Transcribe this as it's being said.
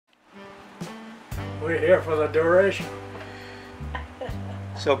We're here for the duration.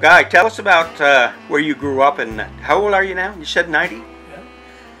 So, Guy, tell us about where you grew up and how old are you now? You said 90? Yeah.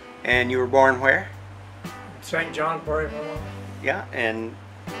 And you were born where? St. Johnsbury, Vermont. Yeah, and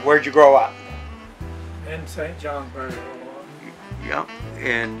where'd you grow up? In St. Johnsbury, Vermont. Yeah,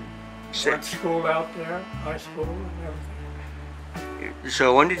 and Went to school out there, high school and everything.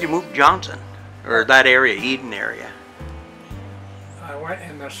 so when did you move to Johnson? Or that area, Eden area? I went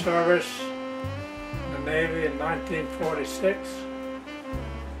in the service in the Navy in 1946.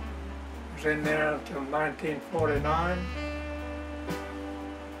 Was in there until 1949.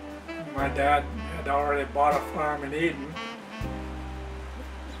 My dad had already bought a farm in Eden.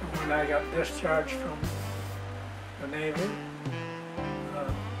 So when I got discharged from the Navy,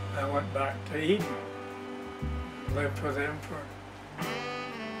 I went back to Eden. Lived with him for,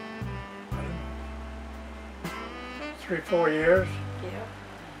 I don't know, 3-4 years. Yeah.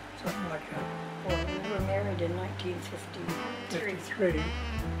 Something like that. Well, we were married in 1953. 53.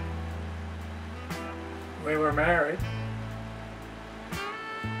 We were married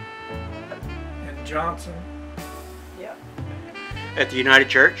in Johnson. Yeah. At the United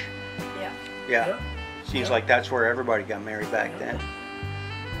Church? Yeah. Yeah. Yeah. Seems like that's where everybody got married back then.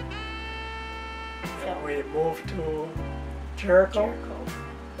 Yeah. We moved to Jericho. Jericho.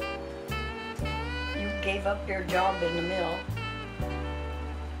 You gave up your job in the mill.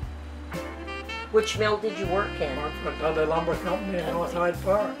 Which mill did you work in? Worked for Dudley Lumber Company in North Hyde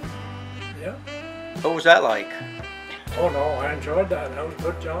Park. Yeah. What was that like? Oh no, I enjoyed that. That was a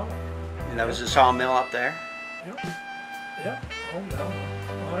good job. And that was a sawmill up there? Yep. Yep. Oh no.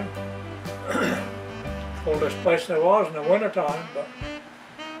 Fine. Coldest place there was in the wintertime, but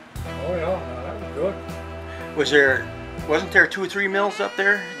oh yeah, no, that was good. Wasn't there 2 or 3 mills up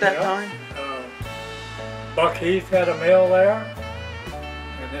there at that time? Buck Heath had a mill there,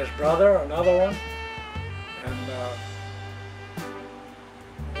 and his brother another one, and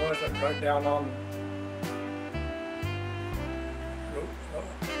what was it, right down on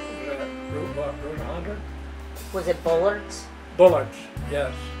Route 100? Was it Bullard's? Bullard's,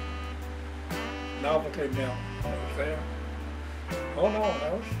 yes. Novelty mill that was there. Oh no,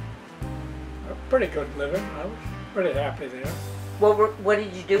 that was a pretty good living. I was pretty happy there. What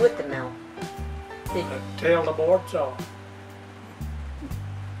did you do at the mill? I tailed the boards off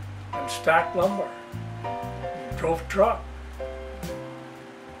and stacked lumber. And drove truck.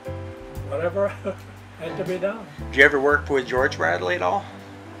 Whatever had to be done. Did you ever work with George Bradley at all?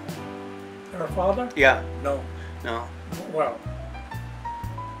 Her father? Yeah. No. No. Well,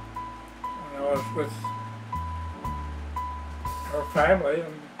 when I was with her family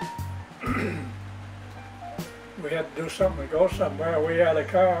and we had to do something to go somewhere. We had a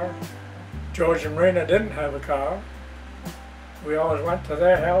car. George and Marina didn't have a car. We always went to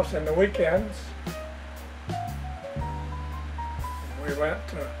their house in the weekends. We went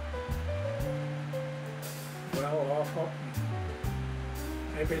to, well, off up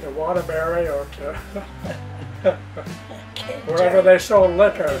maybe to Waterbury or to wherever they sold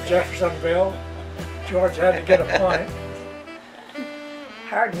liquor, Jeffersonville. George had to get a pint.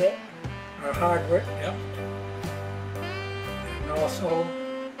 Hardwick. Or Hardwick, yep. And also,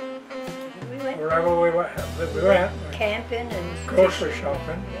 wherever we went, Camping and grocery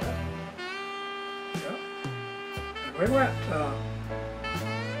shopping. Yeah. And we went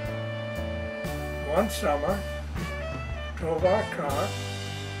one summer, drove our car.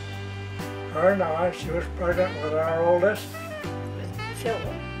 Her and I, she was pregnant with our oldest. with Philip.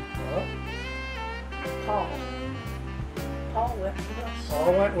 Well, Paul. Paul went with us.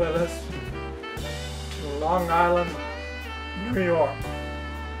 Paul went with us to Long Island, New York,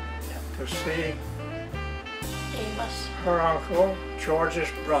 to see Amos. her uncle, George's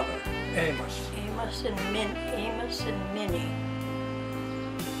brother, Amos. Amos and Minnie.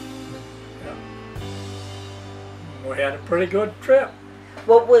 Yeah. We had a pretty good trip.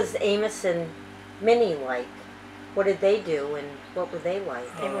 What was Amos and Minnie like? What did they do and what were they like?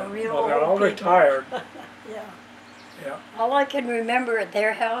 They were real Well, they're old all people. retired. Yeah. Yeah. All I can remember at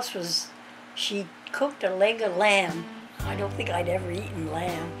their house was she cooked a leg of lamb. I don't think I'd ever eaten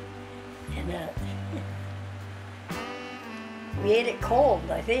lamb. And we ate it cold,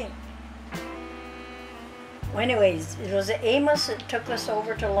 I think. Well, anyways, it was Amos that took us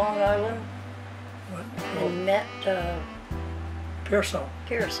over to Long Island and met Pearsall.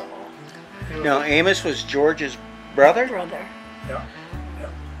 Pearsall, No, Amos was George's brother? brother. Yeah.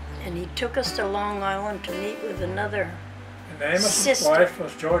 And he took us to Long Island to meet with another, And Amos's Sister. wife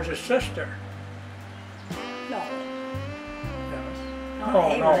was George's sister. no, Yes. not No,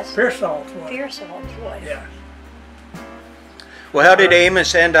 Amos. Pearsall's wife. Pearsall's wife. Yes. Well, how did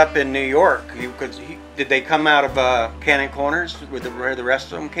Amos end up in New York? Did they come out of Cannon Corners, where the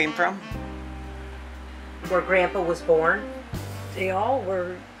rest of them came from? Where Grandpa was born? They all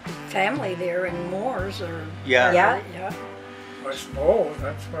were family there in Moores or Yeah. yeah. I suppose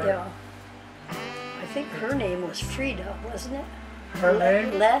that's right. Yeah. I think her name was Frida, wasn't it? Her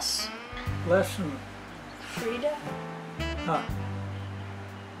name? Lesson. Lesson. Frida? Huh.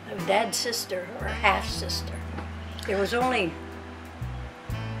 Dad's sister or half sister. There was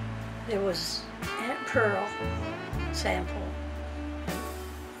Aunt Pearl, Sample,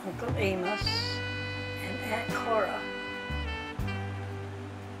 Uncle Amos, and Aunt Cora,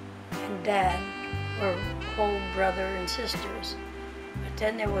 and Dad were whole brother and sisters. But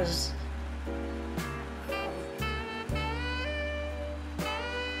then there was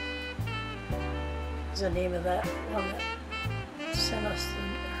what's the name of that one that sent us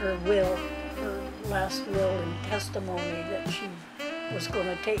her last will and testimony that she was going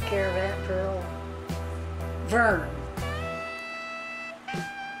to take care of Aunt Pearl. Vern.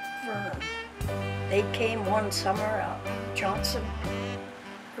 They came one summer out in Johnson.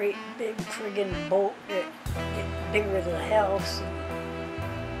 Great big friggin' boat that get bigger than a house.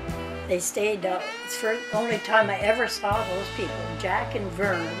 They stayed out. It's the only time I ever saw those people. Jack and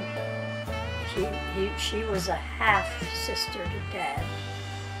Vern. She was a half sister to Dad.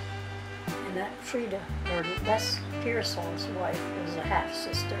 And that Frida, or Les Pearsall's wife, was a half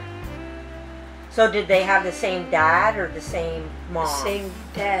sister. So did they have the same dad or the same mom? Same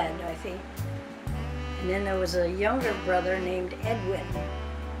dad, I think. And then there was a younger brother named Edwin.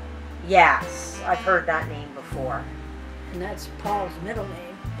 Yes, I've heard that name before. And that's Paul's middle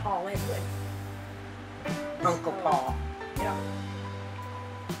name, Paul Edwin. Uncle Paul. Yeah.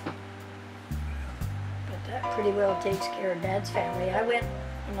 But that pretty well takes care of Dad's family.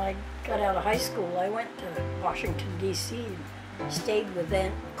 When I got out of high school, I went to Washington, D.C. and stayed with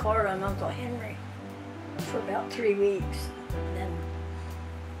Aunt Cora and Uncle Henry for about 3 weeks. And then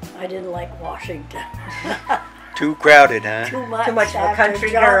I didn't like Washington. Too crowded, huh? Too much of a after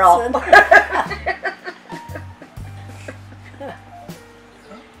country Johnson. girl.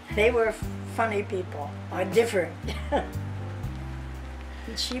 They were funny people. Different. And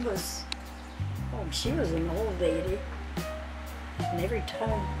she was an old lady. And every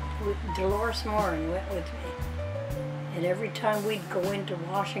time, Dolores Moran went with me. And every time we'd go into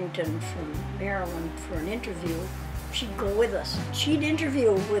Washington from Maryland for an interview, she'd go with us. She'd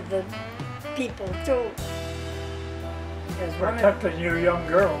interview with the people too. Protecting you young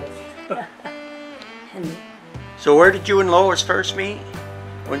girls. And So where did you and Lois first meet?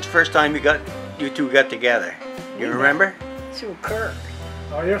 When's the first time you two got together? You remember? through Kirk.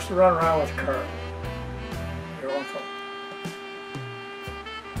 I used to run around with Kirk, your uncle.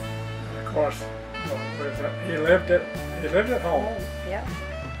 And of course, he lived at home, Oh, yeah.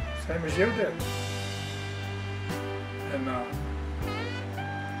 same as you did. And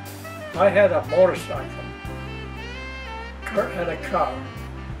I had a motorcycle. Kurt had a car.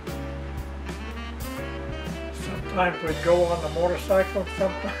 Sometimes we'd go on the motorcycle,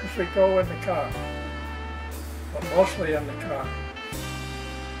 sometimes we'd go in the car. But mostly in the car.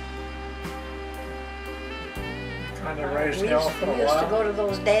 Kind of raised hell for a We used to while. go to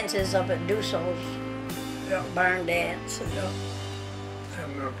those dances up at Dussault's Yeah. barn dance.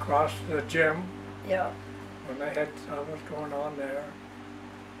 And across the gym, Yeah. when they had something going on there.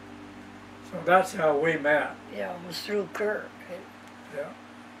 So that's how we met. Yeah, it was through Kirk. Yeah.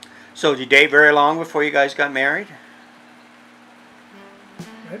 So did you date very long before you guys got married?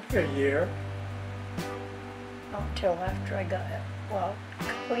 Maybe a year. Not until after I got, well, a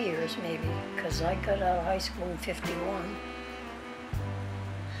couple of years maybe, because I got out of high school in 51.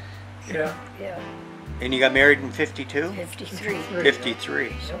 Yeah. Yeah, And you got married in 52? 53.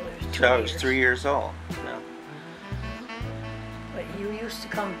 53. So there's 2 So I was years. 3 years old. No. But you used to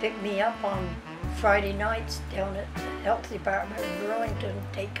come pick me up on Friday nights down at the health department in Burlington,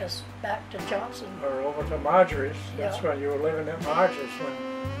 take us back to Johnson. Or over to Marjorie's. That's Yeah. when you were living at Marjorie's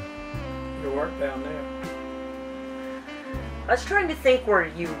when you worked down there. I was trying to think where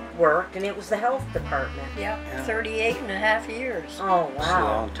you worked, and it was the health department. Yeah, Yeah. 38 and a half years. Oh, It's a wow.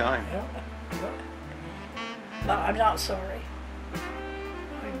 long time. Yeah. But I'm not sorry.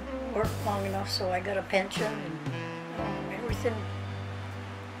 I worked long enough so I got a pension and everything.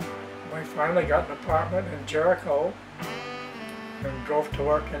 We finally got an apartment in Jericho and drove to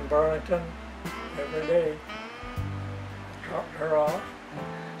work in Burlington every day. Dropped her off.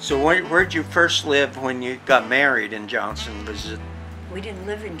 So where'd you first live when you got married in Johnson? Was it, We didn't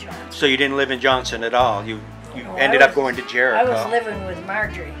live in Johnson. so you didn't live in Johnson at all? You No, ended I up going to I Jericho. was living with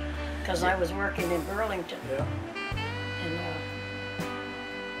Marjorie because I was working in Burlington. Yeah. And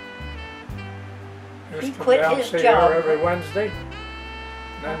Used He to come quit down his see job. her every Wednesday,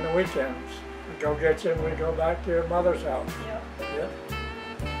 and then the weekends. We go get you and we go back to your mother's house. Yeah. Yeah.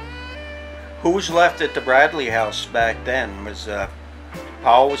 Who was left at the Bradley house back then? Was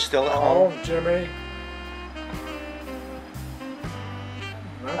Paul was still at home? Oh, Jimmy.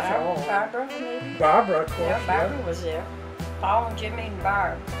 That's all. Barbara, maybe? Barbara, of course. Yeah, Barbara was there. Paul and Jimmy and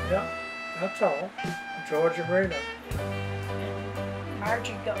Barb. Yeah, that's all. George and Rena.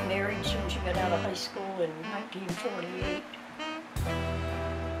 Margie got married soon she got out of high school in 1948.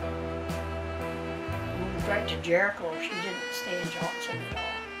 Moved right to Jericho. She didn't stay in Johnson at all.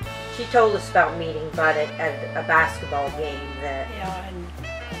 She told us about meeting Bud at a basketball game that, Yeah, and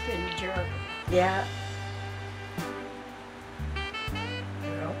up in Jericho. yeah,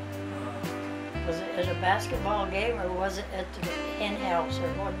 Yeah. Was it at a basketball game or was it at the hen house or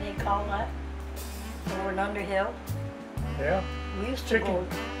what do they call that? Over in Underhill? Yeah. We used to go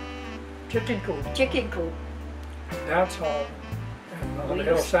Chicken coop. chicken coop. Dance hall in We the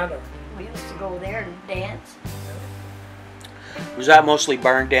Hill used- Center. We used to go there and dance. Was that mostly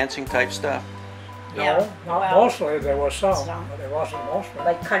barn dancing type stuff? Yeah, No, not well, mostly. There was some, some. but it wasn't mostly.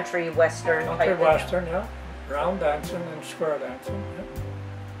 like country western Country type. western, yeah. Round dancing and square dancing.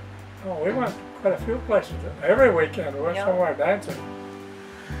 Yeah. Oh, we went quite a few places. Every weekend we went Yeah. somewhere dancing.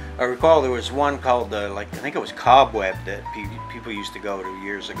 I recall there was one called I think it was Cobweb that people used to go to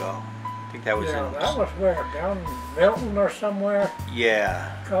years ago. I think that was Yeah, in. that was where? Down in Milton or somewhere?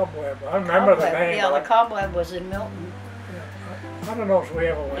 Yeah. Cobweb. I remember the Cobweb. name. Yeah, the but cobweb was in Milton. I don't know if we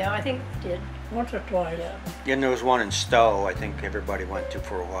ever went. Yeah, I think we did. Once or twice. Yeah. And there was one in Stowe. I think everybody went to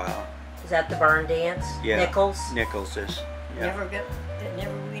for a while. Is that the barn dance? Yeah. Nichols? Nichols is. Yeah.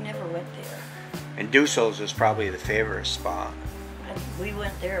 We never went there. And Dussel's is probably the favorite spot. And we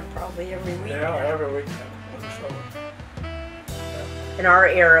went there probably every week. Yeah, every weekend. So, In our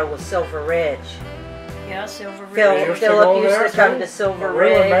era was Silver Ridge. Yeah, Silver Ridge. Phil- we used to Philip go used there, to come too. to Silver We were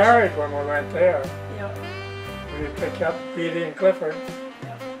Ridge. married when we went there. Yeah, We would pick up Petey and Clifford,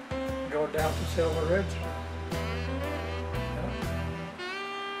 yeah. go down to Silver Ridge.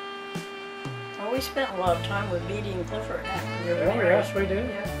 Oh, we spent a lot of time with Beatty and Clifford after we were Oh, married. yes, we did.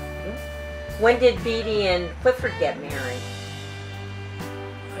 Yeah. When did Beatty and Clifford get married?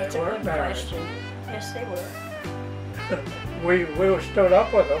 That's They a weren't good married. question. Yes, they were. We stood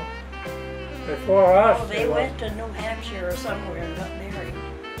up with them before us. Oh, they it was- went to New Hampshire or somewhere and got married.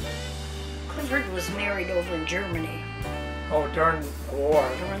 Clifford was married over in Germany, Oh, during the war.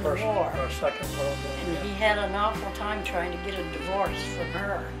 During the first war. Or second World and War. he had an awful time trying to get a divorce from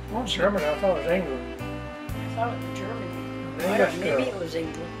her. Oh, Germany, I thought it was England. I thought it was Germany. The I English don't- maybe girl. it was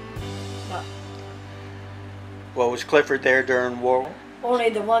England. But Well, was Clifford there during War? only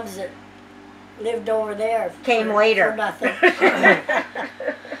the ones that lived over there Came for- later. For nothing.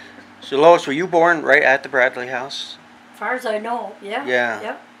 So Lois, were you born right at the Bradley house? As far as I know, yeah. Yeah.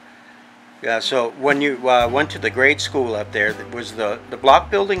 Yep. Yeah. So when you went to the grade school up there, was the block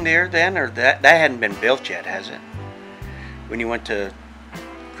building there then, or that hadn't been built yet, has it? When you went to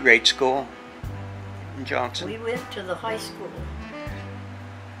grade school in Johnson, We went to the high school,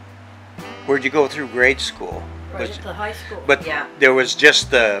 where'd you go through grade school? right at the high school. But Yeah. there was just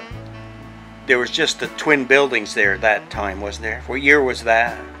the twin buildings there at that time, wasn't there? What year was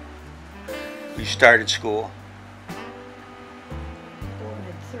that? You started school. Born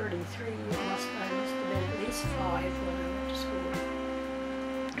in 33, I must have been at least 5 when I went to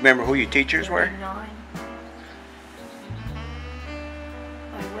school. Remember who your teachers were? 39.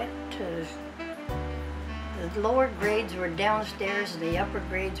 I went to, the lower grades were downstairs and the upper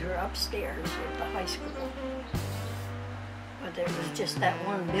grades were upstairs at the high school. But there was just that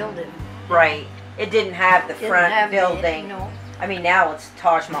one building. Right. It didn't have the Didn't front have the- building. No, I mean, now it's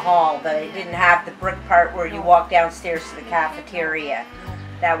Taj Mahal, but it didn't have the brick part where you No. walk downstairs to the cafeteria.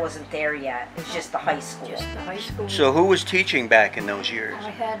 That wasn't there yet. It's just the high school. just the high school. So who was teaching back in those years? I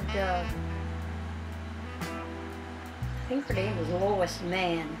had, I think her name was Lois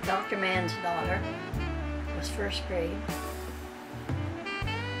Mann, Dr. Mann's daughter, was first grade.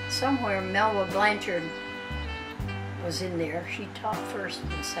 Somewhere Melba Blanchard was in there. She taught first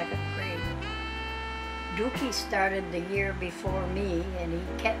and second grade. Dookie started the year before me, and they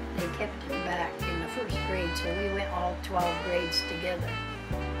kept him back in the first grade, so we went all 12 grades together.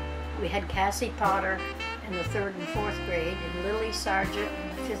 We had Cassie Potter in the 3rd and 4th grade, and Lily Sargent in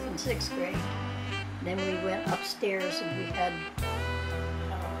the 5th and 6th grade. Then we went upstairs and we had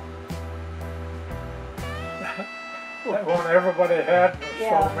That one everybody had was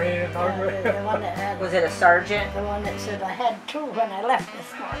yeah, so mean and yeah, ugly. the one that had Was it a sergeant? the one that said I had 2 when I left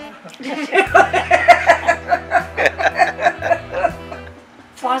this morning.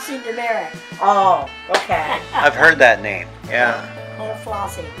 Flossie DeMeritt. Oh, okay. I've heard that name. Yeah. Old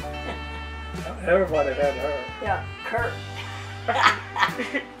Flossie. Everybody had her. Yeah, Kurt.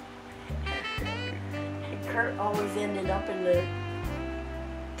 Kurt always ended up in the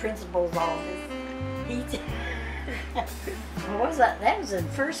principal's office. What was that? That was in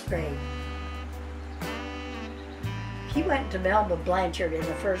first grade. He went to Melba Blanchard in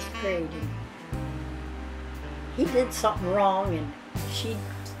the first grade. And he did something wrong, and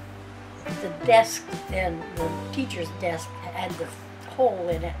the desk and the teacher's desk had the hole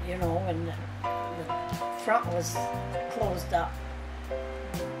in it, you know, and the front was closed up.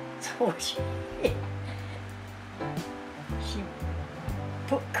 So she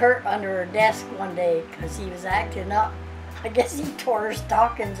put Kurt under her desk one day because he was acting up. I guess he tore her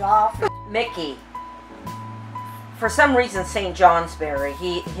stockings off. Mickey, for some reason, St. Johnsbury,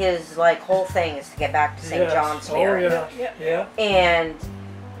 his like whole thing is to get back to St. Yes. Johnsbury. Oh, yeah. And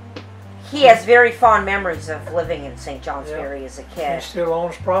he has very fond memories of living in St. Johnsbury as a He kid. still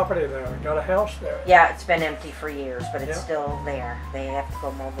owns property there. Got a house there. Yeah, it's been empty for years, but it's Yeah. still there. They have to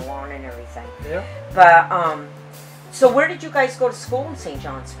go mow the lawn and everything. Yeah. But, so where did you guys go to school in St.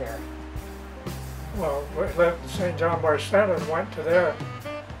 Johnsbury? Well, we left St. John Bar Center and went to their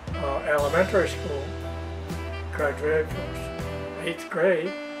elementary school. Graduated from 8th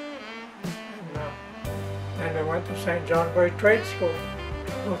grade. And then we went to St. John Bar Trade School,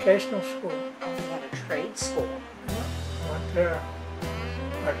 vocational school. Oh, you had a trade school. Went there.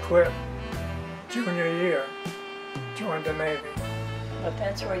 I quit junior year. Joined the Navy. But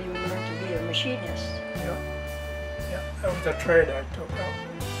that's where you learned to be a machinist. Yeah. That was the trade I took up,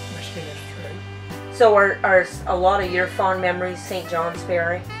 machinist trade. So are a lot of your fond memories St.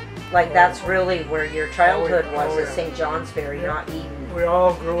 Johnsbury? Like that's really where your childhood was, is yeah. St. Johnsbury, Yeah. not Eden. We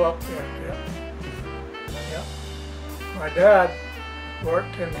all grew up there, yeah. My dad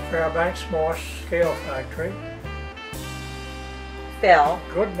worked in Fairbanks Morse Scale Factory Phil. a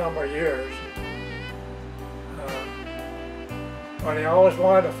good number of years. But he always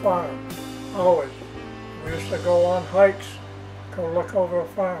wanted a farm, always. We used to go on hikes, go look over a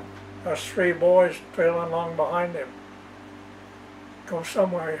farm. Us three boys trailing along behind him. Go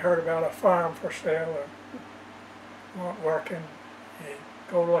somewhere, he heard about a farm for sale or weren't working, he'd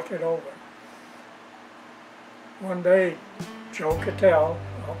go look it over. One day, Joe Cattell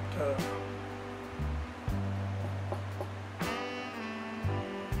up to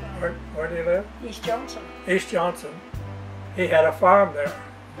where do you live? East Johnson. East Johnson. He had a farm there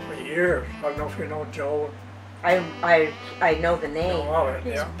for years. I don't know if you know Joe. I know the name. Know of it,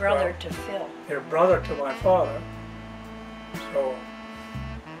 His yeah. brother Well, to Phil. their brother to my father. So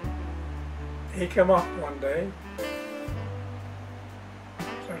he came up one day,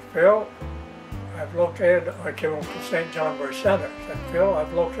 said, Phil, I came up to St. John Bar Center, said, Phil,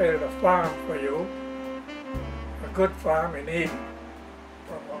 I've located a farm for you, a good farm in Eden.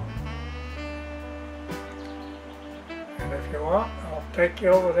 And if you want, I'll take you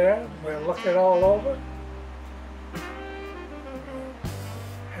over there, we'll look it all over,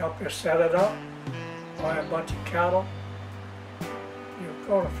 help you set it up, buy a bunch of cattle, you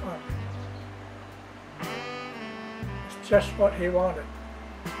go to farming. It's just what he wanted.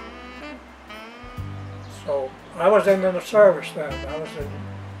 So I was in the service then.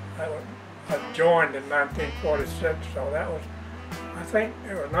 I joined in 1946, so that was, I think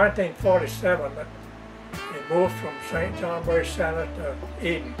it was 1947 that he moved from St. John Bar Center to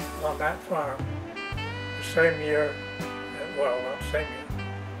Eden on that farm. The same year, well, not the same year,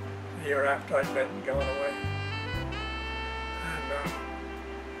 the year after I'd been gone away.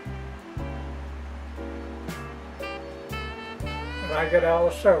 And I got out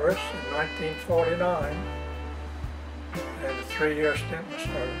of service in 1949, and a 3-year stint in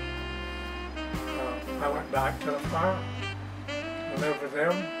service. I went back to the farm, lived with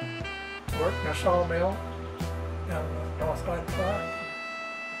them, worked in a sawmill down the North Hyde Park.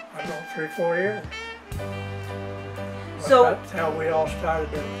 I don't know, 3-4 years. But So that's how we all started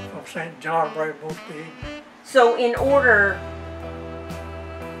from St. John, where we moved to Eden. So in order,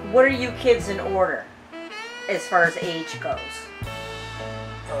 what are you kids in order as far as age goes?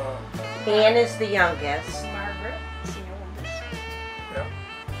 Anne is the youngest. Margaret is the oldest. Yeah,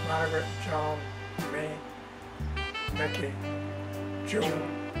 Margaret, John, me, Mickey,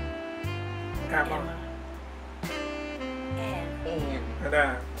 June, Emma, And Anne. and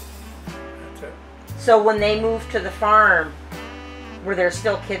Ann. That's it. So when they moved to the farm, were there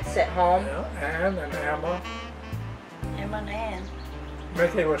still kids at home? Yeah, Ann and Emma. Emma and Ann.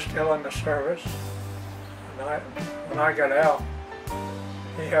 Mickey was still in the service. And when I got out,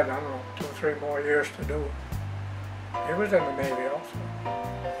 he had, I don't know, 2 or 3 more years to do. He was in the Navy also.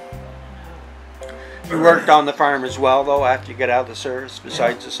 You worked on the farm as well, though, after you got out of the service,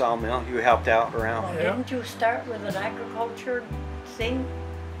 besides the sawmill? You helped out around? Well, Yeah. didn't you start with an agriculture thing?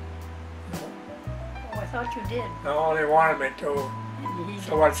 Oh, I thought you did. No, they wanted me to, And he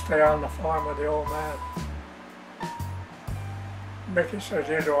so I'd stay on the farm with the old man. Mickey says,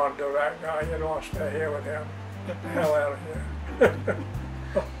 you don't want to do that, Guy. You don't want to stay here with him. Get the hell out of here.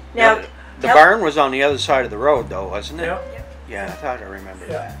 Now, The barn was on the other side of the road, though, wasn't it? Yep. Yeah, I thought I remembered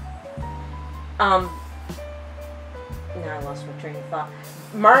Yeah. that. now I lost my train of thought.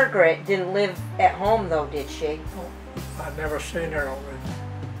 Margaret didn't live at home though, did she? I've never seen her only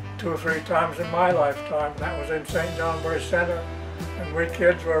 2 or 3 times in my lifetime. That was in St. Johnbury Center. And we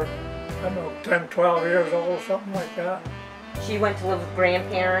kids were, I don't know, 10, 12 years old, something like that. She went to live with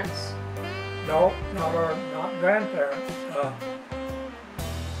grandparents. No, not grandparents.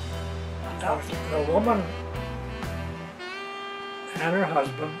 A woman and her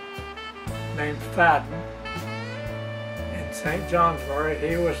husband named Fadden in St. Johnsbury.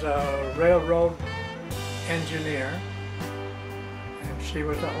 He was a railroad engineer, and she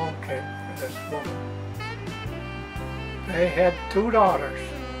was a home kid for this woman. They had 2 daughters.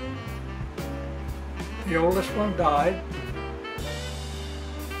 The oldest one died,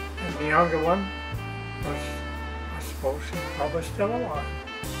 and the younger one was, I suppose, she's probably still alive.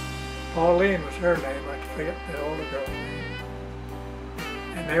 Pauline was her name, I forget the older girl's name.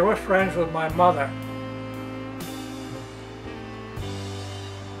 And they were friends with my mother.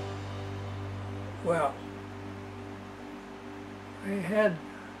 Well, they had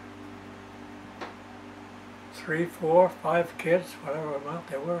 3, 4, 5 kids, whatever amount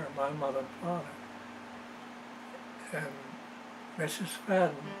they were, my mother and father. And Mrs.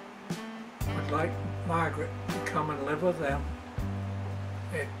 Fadden would like Margaret to come and live with them.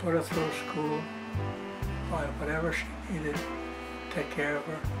 They'd put her through school, buy whatever she needed, take care of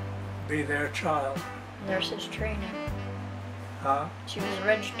her, be their child. nurse's training. Huh? She was a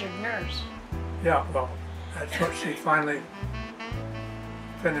registered nurse. Yeah, well, that's what she finally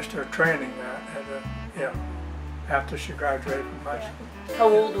finished her training at, after she graduated from high school. How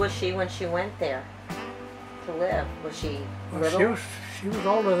old was she when she went there to live? Was she Well, little? she was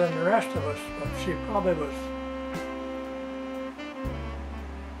older than the rest of us, but she probably was,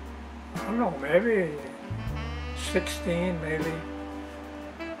 I don't know, maybe 16, maybe.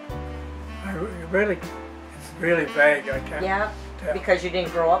 It's really vague, I can't Yeah, tell. because you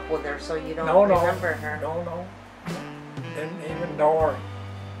didn't grow up with her, so you don't No, remember her. No. Didn't even know her.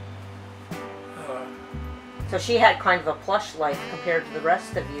 So she had kind of a plush life compared to the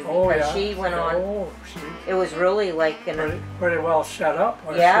rest of you, Oh, because yeah. she went on. Oh, It was really like pretty well set up.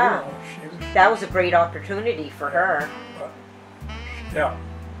 Was Yeah. She was, that was a great opportunity for her. but, yeah.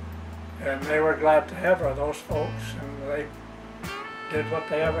 And they were glad to have her, those folks, and they did what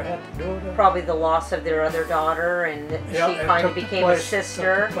they ever had to do to Probably the loss of their other daughter, and Yeah, she it kind of took the became a place-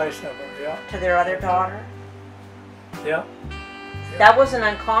 sister Took the place of her, yeah. to their other daughter. Yeah. That wasn't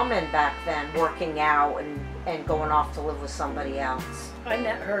uncommon back then, working out and going off to live with somebody else. I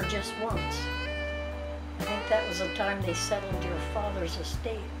met her just once. I think that was the time they settled your father's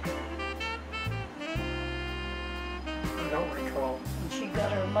estate. I don't recall. And she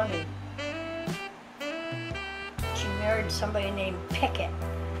got her money. She married somebody named Pickett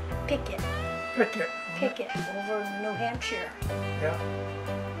Pickett. over in New Hampshire.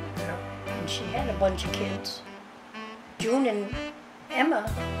 Yeah. And she had a bunch of kids. June and Emma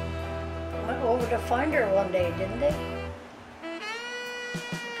went over to find her one day, didn't they?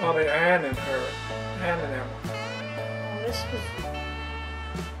 Probably Ann and Emma. Well, this was,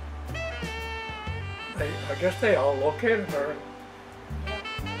 I guess they all located her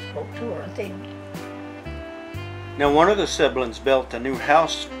and spoke to her. they, Now, one of the siblings built a new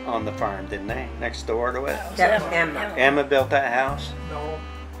house on the farm, didn't they? Next door to it. that was That Emma. Emma built that house. No.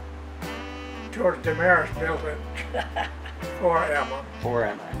 George Damaris built it for Emma. For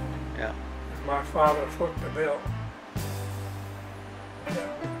Emma. Yeah. And my father footed the bill.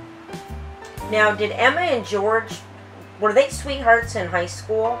 Now, did Emma and George, were they sweethearts in high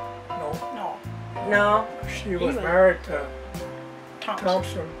school? No. no, No. She was was- married to Thompson.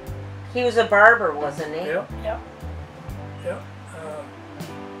 Thompson. He was a barber, wasn't he? Yep. Yep.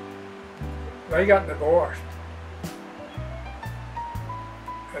 They got divorced.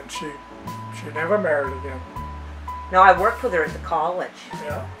 And she never married again. No, I worked with her at the college.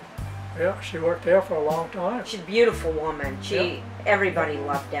 Yeah, she worked there for a long time. She's a beautiful woman. Everybody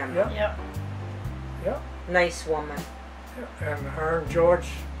loved Emma. Yeah. Yep. Nice woman. And her and George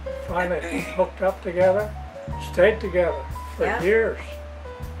finally hooked up together, stayed together for Yeah. years.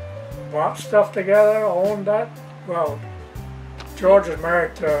 Bought stuff together, owned that Well, George is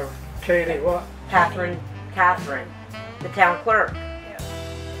married to Katie what? Catherine, the town clerk.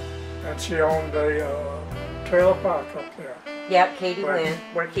 And she owned the trailer park up there. Yep, Katie Where- Lynn,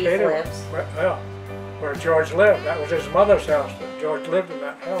 where Keith Katie- lives. Yeah, where George lived. That was his mother's house. That George lived in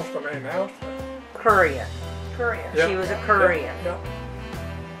that house, the main house. Courier. Yeah, She was a courier. Yeah.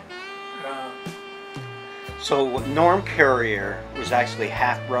 So Norm Carrier was actually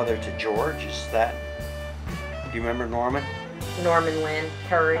half brother to George. Is that? Do you remember Norman? Norman Lynn,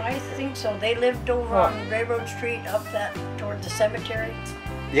 courier. I think so. They lived over on Railroad Street up that toward the cemetery.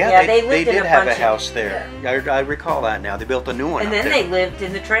 Yeah, they they lived in did a have a bunch of- house there. I recall that now. They built a new one. And up then there. they lived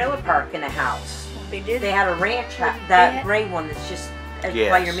in the trailer park in a house. They did. They had a ranch, They that had- gray one that's just by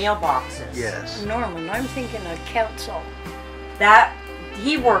Yes. your mailboxes. Yes. Norman, I'm thinking of Kelso. That,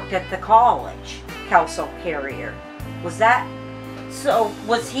 he worked at the college, Kelso Carrier. Was that, so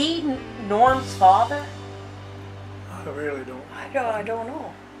was he Norm's father? I really don't. I don't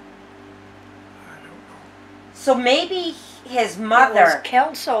know. So maybe his It was mother,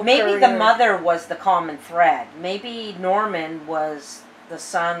 Kelso. maybe the Courier. mother was the common thread. Maybe Norman was the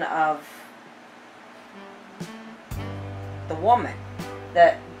son of the woman,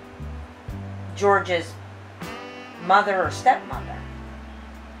 that George's mother or stepmother.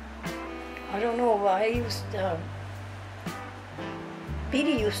 I don't know. I used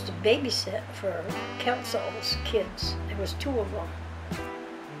Petey used to babysit for Kelso's kids. There was two of them,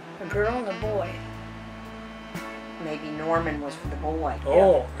 a girl and a boy. Maybe Norman was for the boy.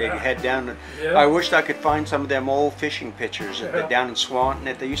 Oh, They head down. Yeah. I wished I could find some of them old fishing pictures Yeah. down in Swanton.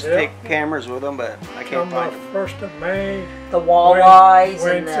 That they used to Yeah. take cameras with them, but I can't Come the find them. 1st of May. The walleyes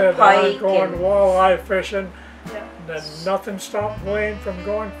Wayne and the said, pike I'm going and walleye fishing. Yeah. Then nothing stopped Wayne from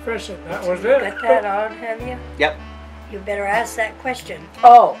going fishing. That was it. Got that out, have you? Yep. You better ask that question.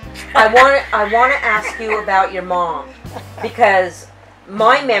 oh, I want to ask you about your mom, because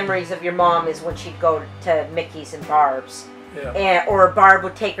my memories of your mom is when she'd go to Mickey's and Barb's, Yeah. or Barb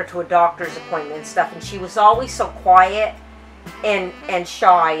would take her to a doctor's appointment and stuff, and she was always so quiet and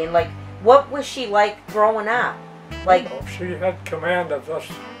shy, and like, what was she like growing up? Like, Well, she had command of us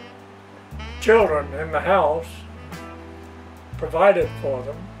children in the house, provided for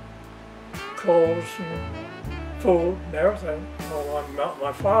them, clothes and food and everything. Well,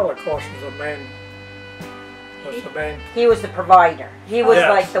 my father, of course, was the main. he was the provider. He was Yes,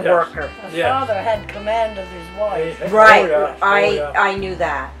 like the yes. worker. My Yeah. father had command of his wife. Right. Oh, yeah. I knew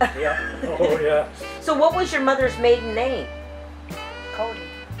that. Yeah. Oh yeah. So what was your mother's maiden name? Cody.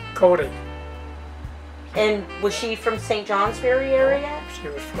 Cody. And was she from St. Johnsbury area? She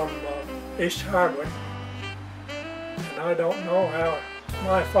was from East Hardwick. And I don't know how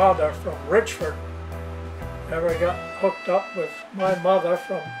my father from Richford ever got hooked up with my mother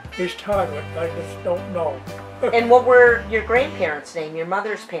from East Hardwick. I just don't know. And what were your grandparents' name, your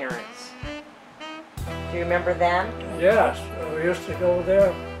mother's parents? Do you remember them? Yes, we used to go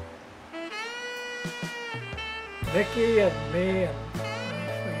there. Nicky and me and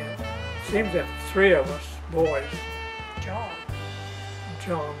I forget. Seems that three of us boys, John,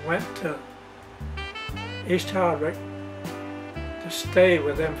 went to East Hardwick to stay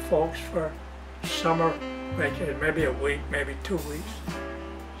with them folks for summer vacation, maybe a week, maybe 2 weeks.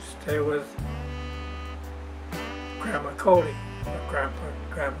 Stay with Grandma Cody, or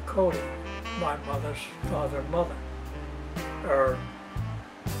Grandma Cody, my mother's father and mother. Or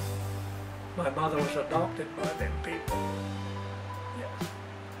my mother was adopted by them people. Yes.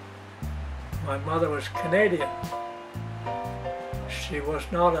 My mother was Canadian. She was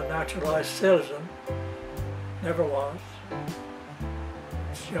not a naturalized citizen, never was.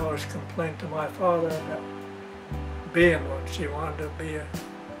 She always complained to my father about being one. She wanted to be a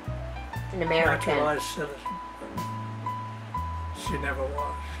An American. naturalized citizen. She never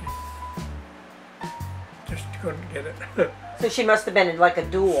was. She just couldn't get it. So she must have been like a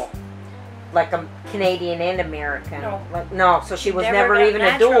dual, like a Canadian and American. No. Like, no, so she was never got even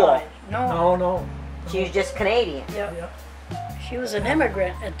a dual. naturalized. No. No. She was just Canadian. Yeah. Yeah, She was an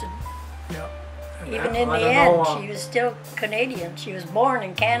immigrant at the, yeah. And even that- in I the don't end. know, She was still Canadian. She was born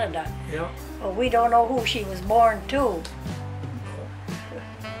in Canada. yeah. But we don't know who she was born to.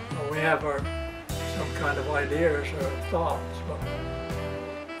 Well, we have our some kind of ideas or thoughts, but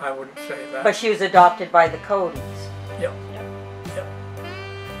I wouldn't say that. But she was adopted by the Codys. Yeah.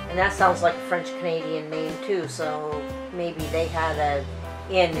 And that sounds like a French-Canadian name too, so maybe they had a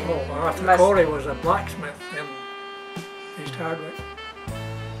in. Well, Arthur must- Cody was a blacksmith in East Hardwick.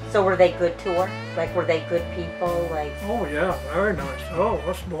 So were they good to her? Like, were they good people? Like, Oh yeah, very nice. Oh,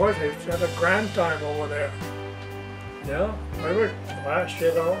 us boys had a grand time over there. Yeah, we were last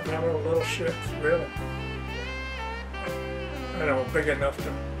year though, they were little ships, really. you know, big enough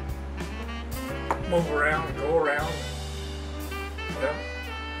to move around and go around. Yeah.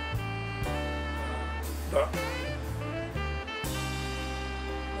 But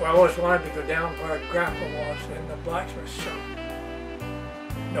we always wanted to go down where Grandpa was in the blacksmith shop.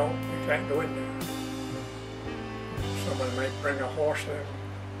 No, you can't go in there. Somebody might bring a horse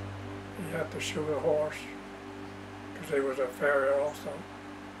in. You have to shoot a horse because he was a farrier also.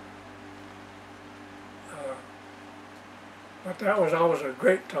 But that was always a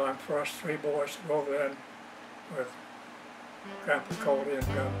great time for us three boys to go over there with Grandpa Cody and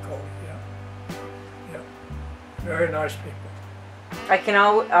Grandpa Cody. Yeah, yeah, very nice people. I can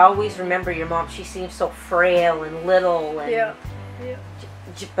always remember your mom. She seemed so frail and little, and Yeah, yeah.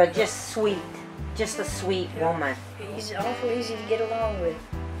 but just sweet, just a sweet woman. He's awful easy to get along with.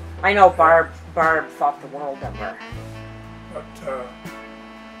 I know Barb thought the world of her. But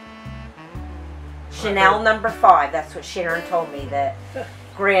Chanel number 5. That's what Sharon told me. That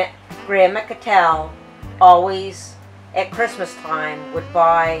Grandma Cattell always at Christmas time would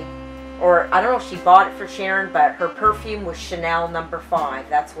buy, or I don't know if she bought it for Sharon, but her perfume was Chanel number 5.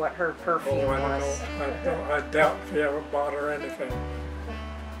 That's what her perfume was. I doubt if he ever bought her anything.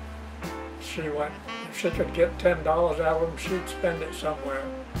 She went, if she could get $10 out of him, she'd spend it somewhere.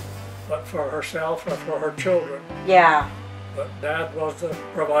 But for herself or for her children. Yeah. But Dad was the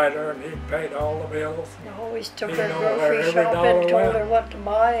provider and he paid all the bills. He always took He her know where grocery every shopping, dollar told went. her what to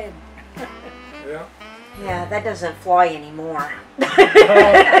buy. And Yeah. Yeah, that doesn't fly anymore.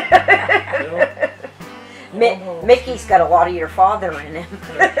 No. Mickey's got a lot of your father in him.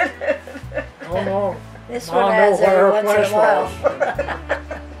 Oh no. this Ma one knew has where every her once in a place while. was.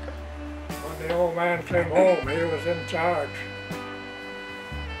 When the old man came home, he was in charge.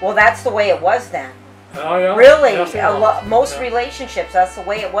 Well, that's the way it was then. Oh, yeah. Really, Yes, it was. most Yeah. relationships, that's the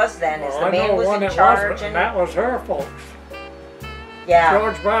way it was then. Is Well, the man I know was one in it charge, was, and that was her folks. yeah.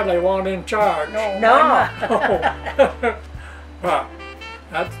 George Bradley wasn't in charge. No, No.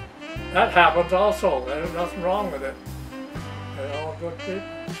 But that happens also. There's nothing wrong with it. They're all good people.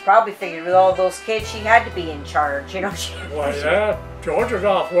 She probably figured with all those kids, she had to be in charge. You know. Well, yeah, George was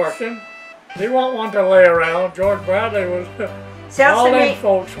off working. He wasn't one to lay around. George Bradley was. Sounds all to them me.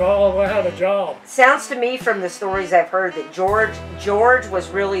 folks all had a job. Sounds to me from the stories I've heard that George was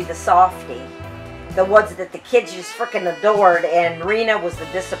really the softie, the ones that the kids just frickin' adored, and Rena was the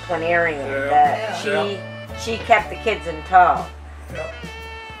disciplinarian. Yeah. That Yeah. she kept the kids in tow. Yeah.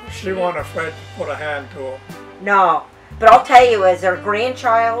 She wasn't afraid to put a hand to him. No, but I'll tell you, as her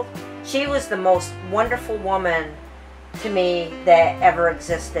grandchild, she was the most wonderful woman to me that ever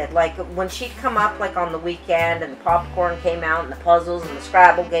existed. Like when she'd come up like on the weekend and the popcorn came out and the puzzles and the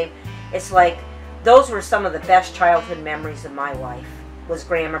Scrabble game, it's like those were some of the best childhood memories of my life, was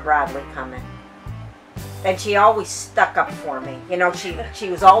Grandma Bradley coming. And she always stuck up for me. You know, she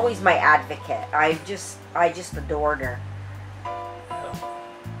was always my advocate. I just adored her.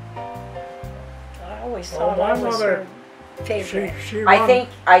 I always Well, thought my I was mother, her favorite. she I run,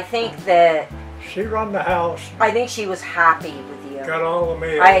 think that she run the house, I think she was happy with you. got all the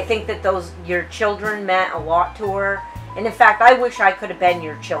meals. I think that your children meant a lot to her. And in fact, I wish I could have been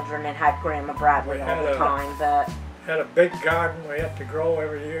your children and had Grandma Bradley We all had the a- time, but Had a big garden we had to grow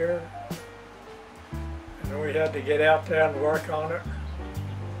every year. And we had to get out there and work on it.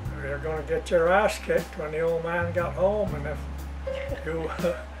 You're going to get your ass kicked when the old man got home, and if you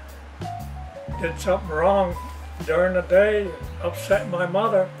did something wrong during the day and upset my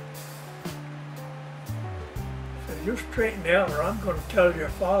mother, said, you straighten out or I'm going to tell your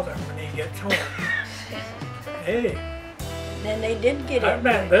father when he gets home. Hey, Then they did get that it.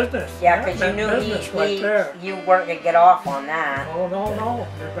 meant business. yeah, That because you meant knew business right there. you weren't gonna get off on that. Oh, no,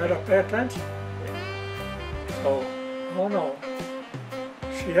 you better pay attention. So, oh no,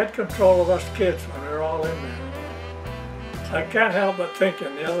 she had control of us kids when we were all in there. I can't help but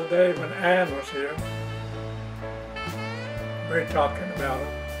thinking the other day when Ann was here, we were talking about her.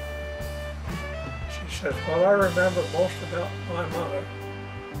 She says, well, I remember most about my mother.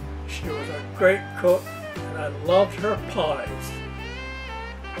 She was a great cook and I loved her pies.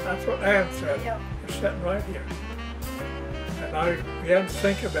 That's what Ann said. Yeah. You're sitting right here. And we had to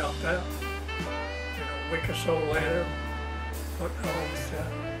think about that. A week or so later, what Helen said.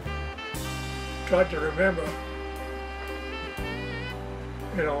 Tried to remember,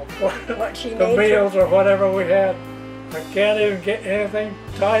 What she the made for- meals or whatever we had. I can't even get anything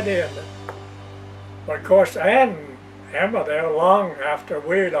tied in. But of course, Ann and Emma, they were long after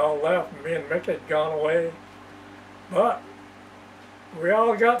we'd all left, and me and Mickey had gone away. But we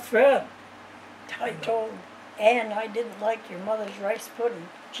all got fed. I told Ann I didn't like your mother's rice pudding.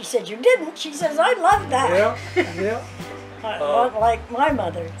 She said, you didn't? She says, I love that. Yeah, yeah. Not like my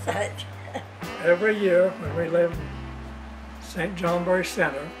mother said. Every year when we lived in St. Johnbury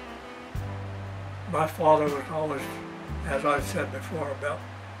Center, my father was always, as I've said before, about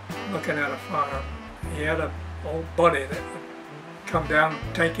looking at a farm. He had an old buddy that would come down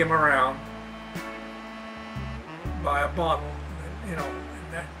and take him around, buy a bottle, you know,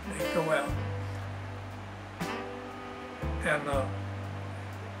 and then they'd go out. And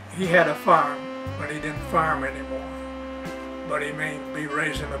he had a farm, but he didn't farm anymore. But he may be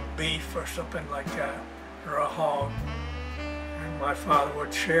raising a beef or something like that, or a hog. And my father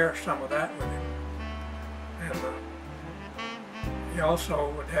would share some of that with him. And he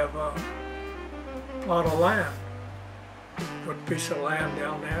also would have a plot of land, a good piece of land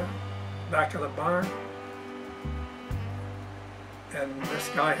down there, back of the barn. And this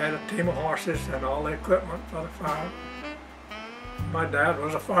guy had a team of horses and all the equipment for the farm. My dad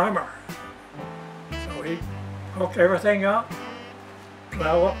was a farmer, so he'd hook everything up,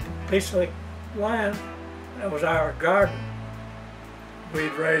 plow up a piece of land. That was our garden.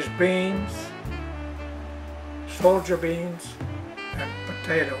 We'd raise beans, soldier beans, and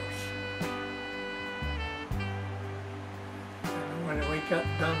potatoes. And when he got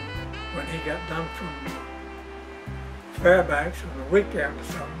done from Fairbanks on the weekend or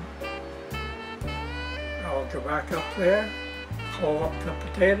something, I would go back up there, hoe up the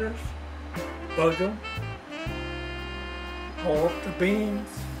potatoes, bug them, hoe up the beans.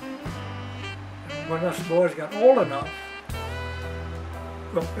 And when us boys got old enough,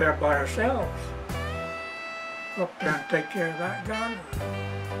 go up there by ourselves, go up there and take care of that garden.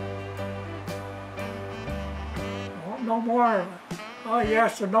 I want no more. Oh,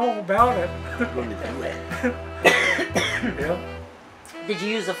 yes or no about it. Yeah. Did you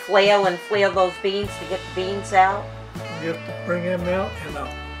use a flail and flail those beans to get the beans out? We used to bring them out in a,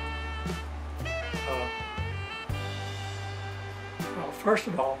 well, first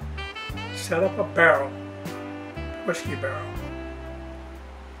of all, set up a barrel, whiskey barrel.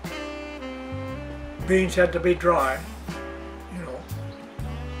 Beans had to be dry, you know.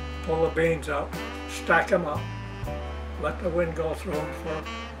 Pull the beans up, stack them up, let the wind go through them for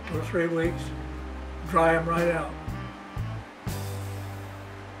 2 or 3 weeks, dry them right out.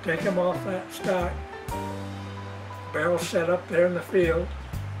 Take them off that stack, barrel set up there in the field,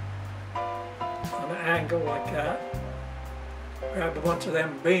 on an angle like that. Grab a bunch of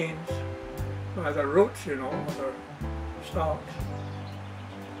them beans by the roots, you know, or the stalks.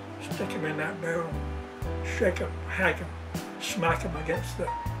 Stick them in that barrel, shake them, hack them, smack them against the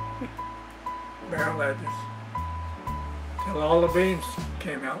barrel edges till all the beans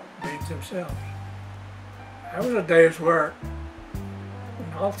came out, beans themselves. That was a day's work.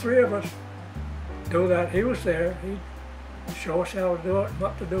 And all 3 of us do that. He was there. He'd show us how to do it,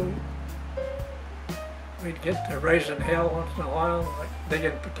 what to do. We'd get to raising hell once in a while, like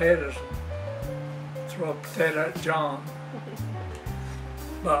digging potatoes and throw a potato at John.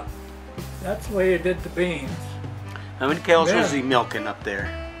 But that's the way he did the beans. How many cows was he milking up there?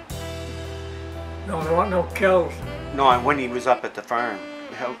 No, there weren't no cows. No, when he was up at the farm.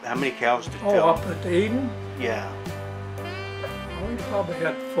 How many cows did he Oh, up at the Eden? Yeah. Oh, he probably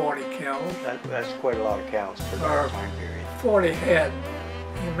had 40 cows. That's quite a lot of cows for that time period. 40 head.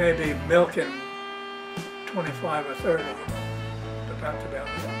 He may be milking 25 or 30, but that's about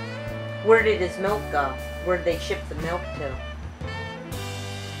it. Where did his milk go? Where did they ship the milk to?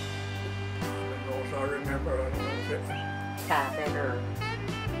 I remember, I don't know if it was, Cabin or...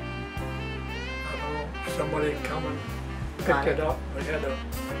 I don't know, somebody come and picked it up. We had a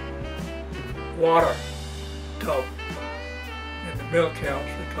water tub in the milk house,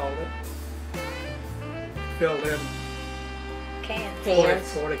 we called it. Filled in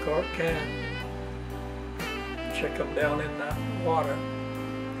Cans. 40 quart can. Check them down in that water.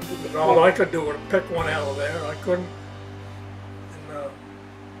 But all I could do was pick one out of there. I couldn't. And,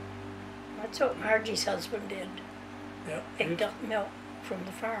 That's what Margie's husband did. yeah, Picked up milk from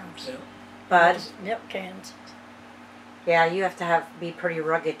the farms. Yeah. But, Milk cans. yeah, you have to be pretty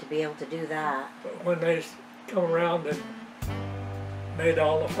rugged to be able to do that. But when they come around and made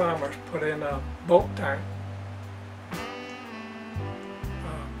all the farmers put in a boat tank,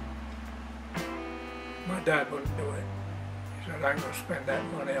 my dad wouldn't do it. He said, I'm going to spend that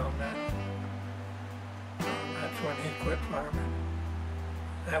money on that. That's when he quit farming.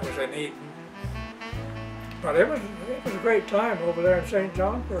 That was in Eden. But it was a great time over there in St.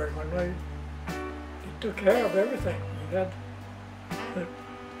 Johnbury when he took care of everything. He had,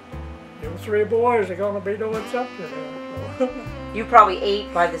 you 3 boys are going to be doing something there. You probably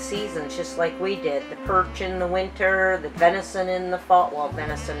ate by the seasons just like we did. The perch in the winter, the venison in the fall. Well,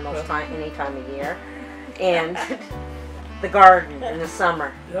 venison any time of year. And the garden in the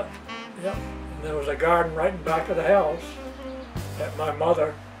summer. Yep, yep. And there was a garden right in back of the house that my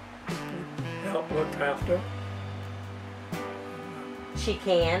mother helped look after. She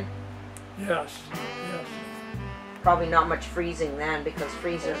can. Yes, yes. Probably not much freezing then because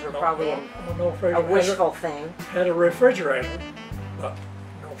freezers were probably no freezer. a wishful thing. Had a refrigerator, but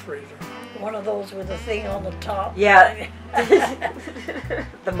no freezer. One of those with a thing on the top. Yeah.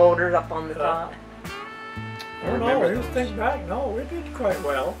 The motor up on the top. Oh no, you think back, no, we did quite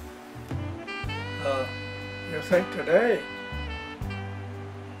well. You think today,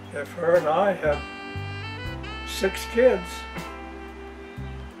 if her and I had 6 kids,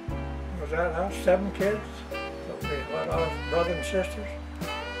 was that how? 7 kids? So we let our brothers and sisters.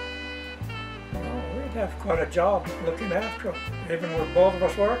 Oh, we'd have quite a job looking after them, even with both of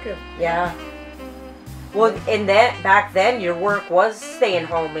us working. Yeah. Well, in that back then, your work was staying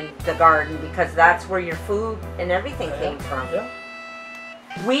home in the garden because that's where your food and everything came from. Yeah.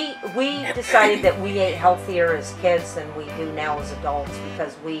 We decided that we ate healthier as kids than we do now as adults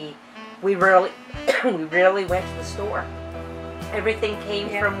because we rarely we rarely went to the store. Everything came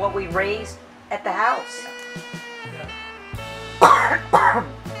from what we raised at the house.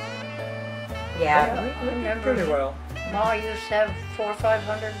 Yeah. I remember Pretty well. Ma used to have 400 or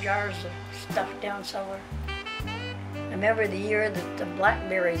 500 jars of stuff down cellar. I remember the year that the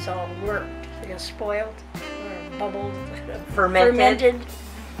blackberries all worked. They got spoiled or bubbled, fermented.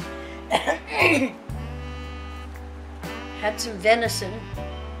 Had some venison.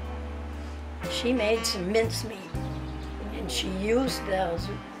 She made some mincemeat, and she used those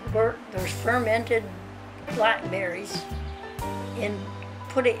fermented blackberries and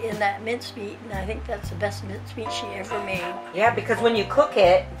put it in that mincemeat, and I think that's the best mincemeat she ever made. Yeah, because when you cook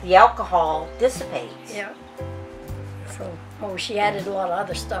it, the alcohol dissipates. Yeah. So, she added a lot of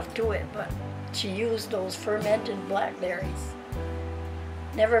other stuff to it, but she used those fermented blackberries.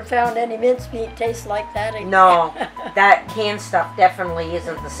 Never found any mincemeat taste like that again. No, that canned stuff definitely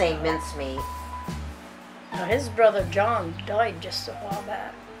isn't the same mincemeat. Now, his brother John died just a while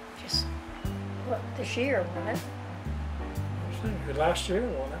back. Just, this year, wasn't it? Last year,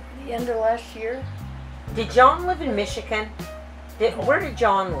 wasn't it? The end of last year. Did John live in Michigan? Where did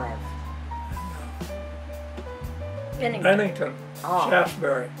John live? Bennington, Oh.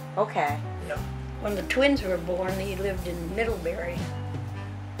 Shaftesbury. Okay. Yeah. When the twins were born, he lived in Middlebury.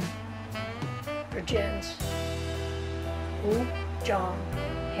 For Jens. Who? John,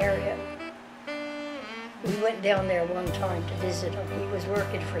 Harriet. We went down there one time to visit him. He was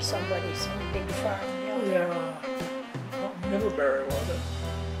working for somebody, some big farm down there. Yeah. Middlebury, was it?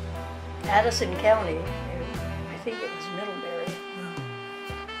 Addison County. I think it was Middlebury.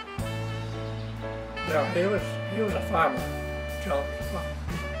 Yeah, he was a farmer. John was a farmer.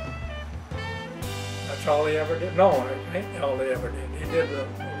 That's all he ever did. No, it ain't all he ever did. He did a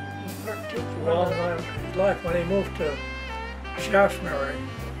Worked too long time of his life. When he moved to Shaftesbury,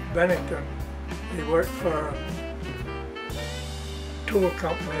 Bennington, he worked for a tool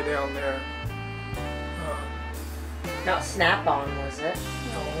company down there. Not Snap-on, was it?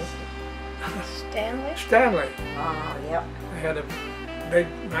 Stanley? Stanley. Oh, yep. They had a big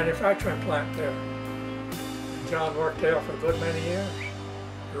manufacturing plant there. John worked there for a good many years.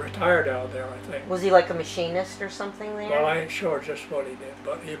 He retired out of there, I think. Was he like a machinist or something there? Well, I ain't sure just what he did,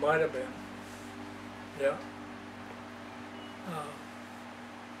 but he might have been. Yeah.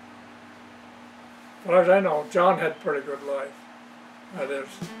 As far as I know, John had a pretty good life. That is,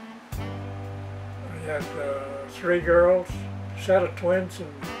 he had 3 girls, a set of twins,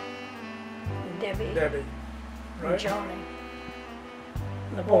 and Debbie. Debbie, And right? Johnny.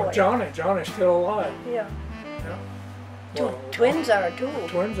 The boy. Oh, Johnny's still alive. Yeah. Yeah. Twins are too.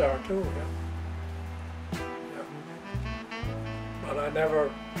 Twins are too, yeah. Yeah. But I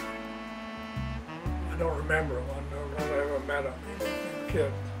don't remember one. I never met them, even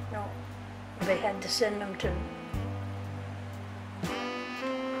kids. No. They had to send them to,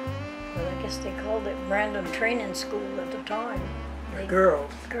 well, I guess they called it Random Training School at the time. The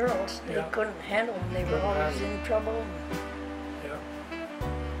girls. Girls. They Yeah. couldn't handle them. They were Couldn't always handle in trouble. Yeah.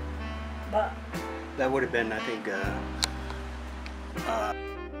 But That would have been, I think,